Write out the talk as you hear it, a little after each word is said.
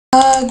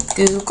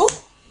Google.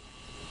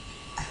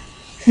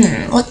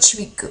 What should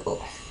we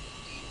Google?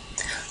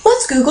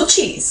 Let's Google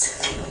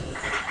cheese.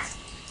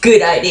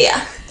 Good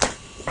idea.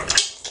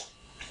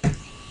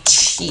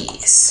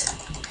 Cheese.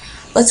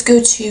 Let's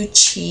go to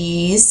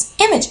cheese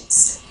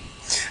images.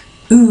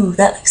 Ooh,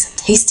 that looks some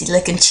tasty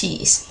looking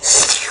cheese.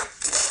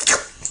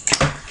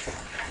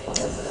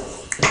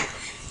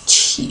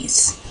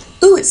 Cheese.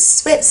 Ooh, it's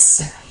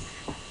Swiss.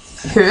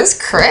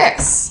 Who's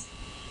Chris?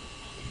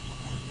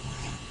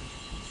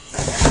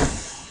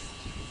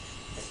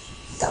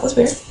 That was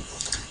weird.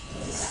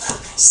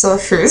 So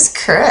who's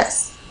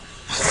Chris?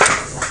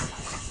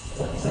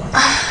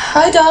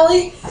 Hi,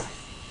 Dolly.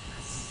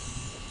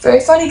 Very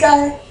funny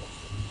guy.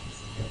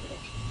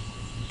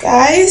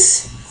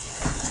 Guys?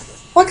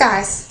 What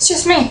guys? It's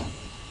just me.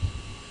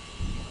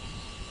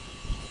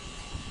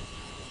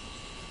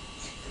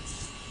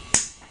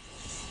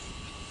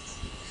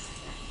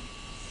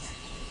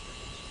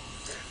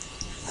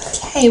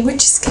 Okay, we're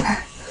just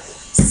gonna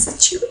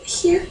set you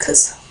here,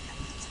 cause...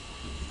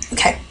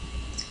 Okay.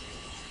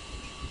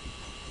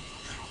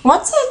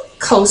 What's a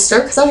coaster?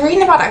 Because I was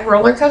reading about a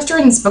roller coaster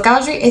in this book I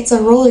was reading. It's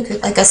a roller coaster,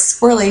 like a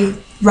swirly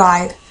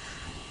ride.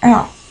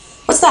 Oh,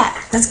 what's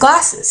that? That's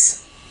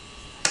glasses.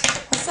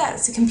 What's that?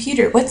 It's a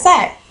computer. What's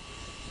that?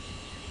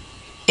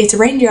 It's a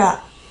raindrop.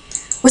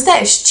 What's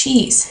that? It's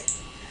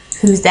cheese.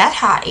 Who's that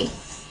hottie?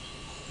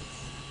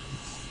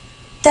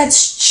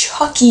 That's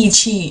Chuckie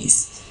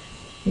cheese.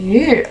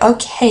 Ew,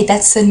 okay,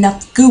 that's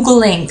enough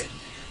Googling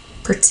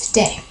for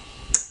today.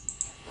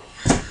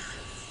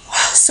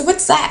 So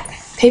what's that?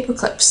 Paper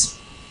clips.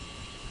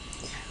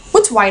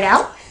 What's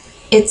whiteout?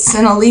 It's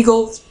an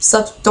illegal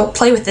stuff. Don't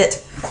play with it.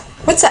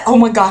 What's that? Oh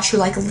my gosh, you're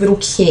like a little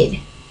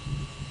kid.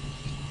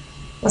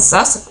 What's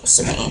that supposed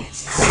to mean?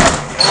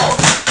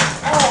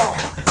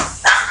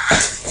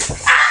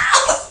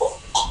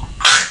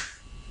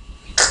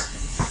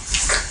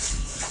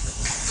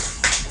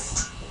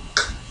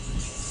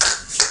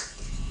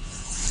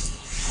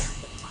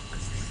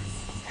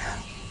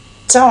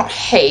 Don't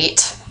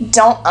hate.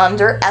 Don't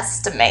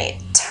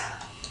underestimate.